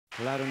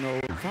Well, I don't know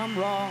if I'm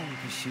wrong,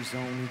 'cause she's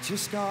only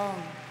just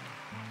gone.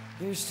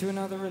 Here's to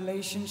another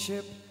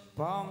relationship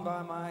bombed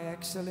by my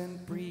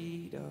excellent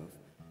breed of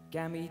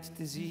gamete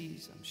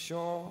disease. I'm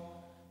sure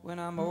when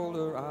I'm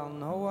older I'll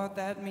know what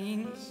that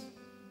means.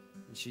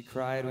 And she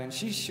cried when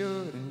she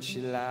should, and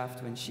she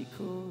laughed when she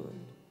could.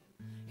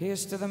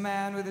 Here's to the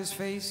man with his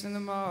face in the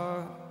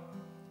mud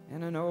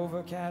and an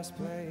overcast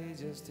place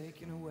just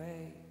taken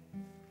away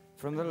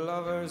from the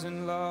lovers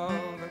in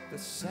love at the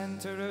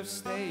center of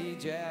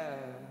stage. Yeah,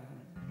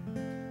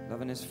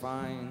 loving is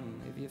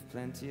fine if you've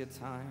plenty of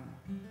time.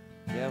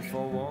 Yeah,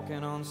 for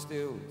walking on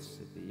stilts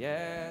at the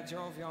edge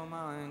of your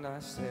mind. I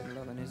said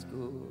loving is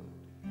good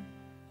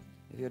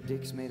if your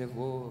dick's made of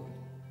wood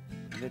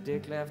and the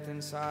dick left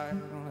inside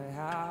only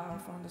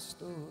half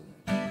understood.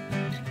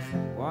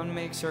 One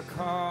makes her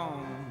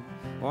calm,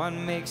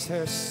 one makes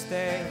her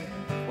stay,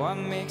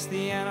 one makes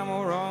the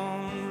animal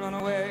run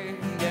away.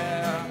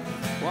 Yeah,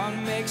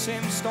 one makes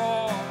him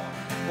stall,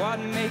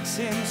 one makes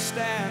him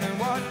stand, and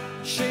what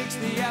shakes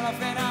the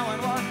elephant out,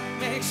 and what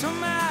makes a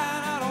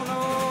man. I don't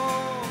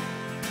know,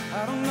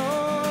 I don't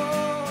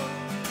know,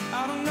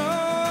 I don't know.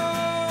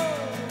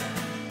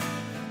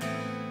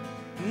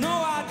 No,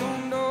 I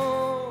don't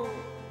know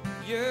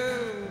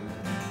you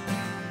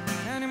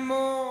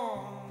anymore.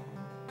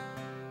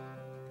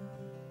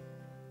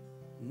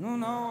 No,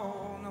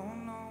 no, no,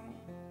 no.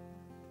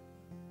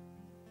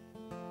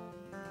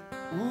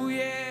 Ooh,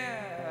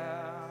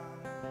 yeah.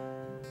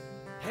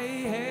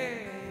 Hey,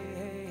 hey,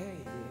 hey, hey,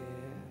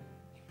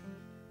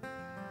 yeah.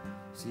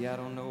 See, I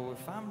don't know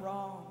if I'm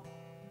wrong.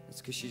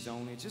 It's 'cause she's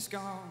only just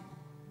gone.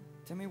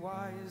 Tell me,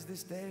 why is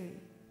this day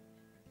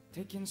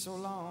taking so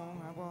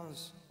long? I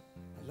was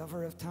a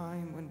lover of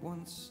time when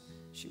once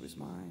she was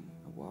mine.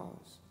 I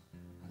was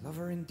a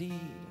lover indeed.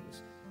 I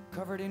was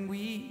covered in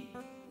weed.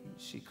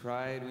 She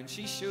cried when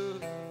she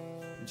should,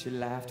 and she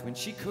laughed when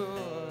she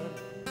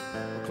could.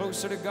 But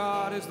closer to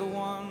God is the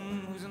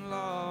one who's in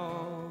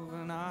love,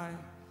 and I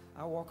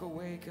walk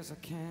away 'cause I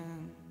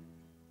can.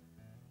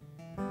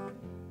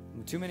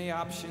 Too many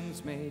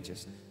options may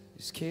just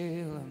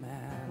kill a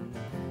man.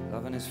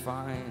 Loving is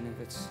fine if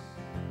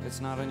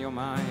it's not on your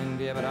mind.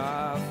 Yeah, but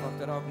I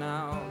fucked it up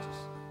now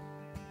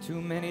just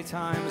too many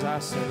times. I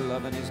said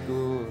loving is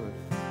good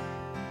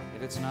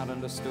if it's not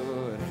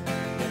understood.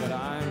 Yeah, but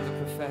I'm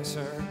the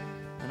professor,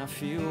 and I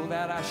feel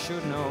that I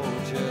should know.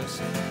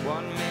 Just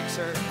one makes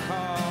her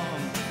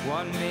calm,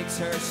 one makes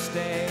her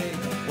stay,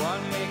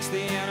 one makes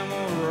the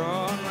animal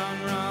run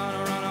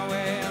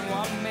away, and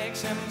one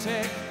makes him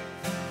take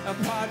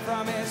apart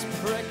from his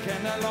prick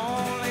and the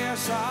lonelier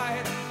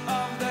side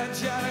of the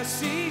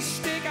jealousy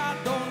stick. I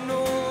don't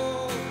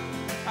know,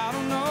 I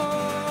don't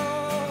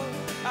know,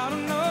 I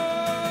don't know.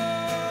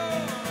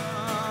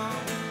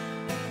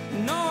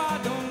 No, I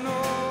don't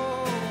know,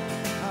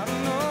 I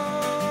don't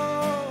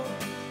know,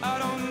 I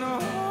don't know,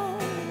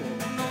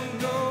 no,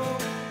 no.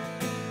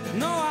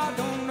 No, I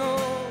don't know,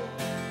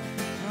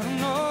 I don't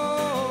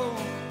know,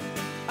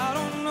 I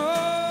don't know,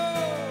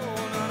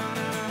 no, no,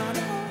 no, no,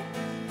 no.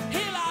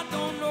 Hell, I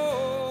don't know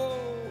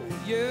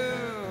you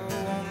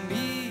want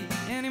me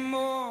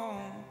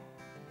anymore.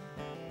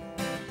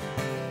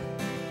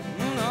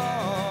 No,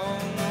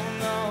 no,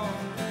 no.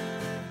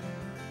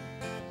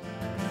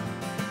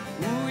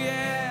 Ooh,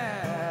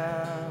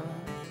 yeah.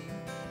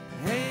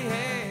 Hey,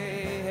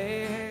 hey,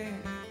 hey, hey.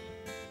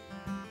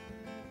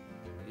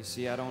 You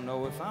see, I don't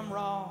know if I'm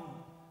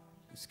wrong.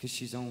 It's 'cause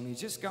she's only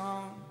just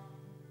gone.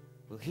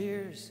 Well,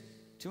 here's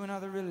to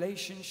another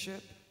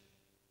relationship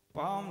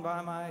bombed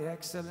by my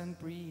excellent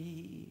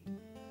breed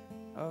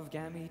of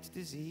gamete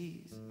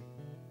disease.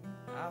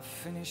 I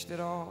finished it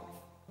off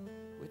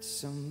with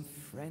some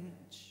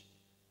French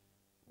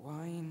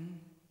wine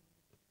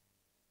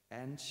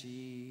and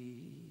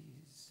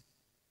cheese.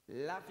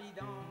 La fille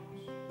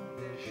danse,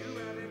 elle joue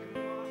avec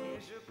moi et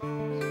je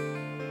pense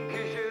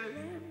que je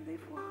l'aime des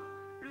fois.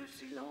 Le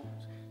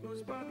silence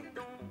n'ose pas dire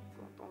donc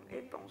quand on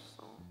est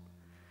ensemble.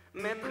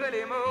 Mettre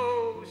les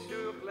mots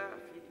sur la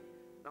fille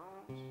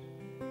danse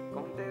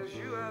quand elle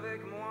joue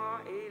avec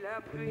moi et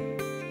la pluie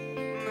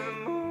me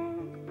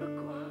manque de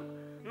quoi.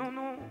 Non,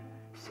 non,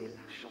 c'est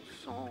la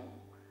chanson,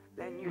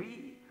 la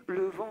nuit,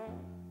 le vent,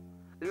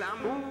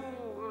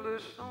 l'amour, le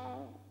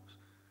sens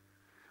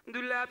de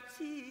la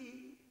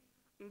petite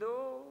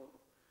do,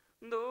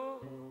 do.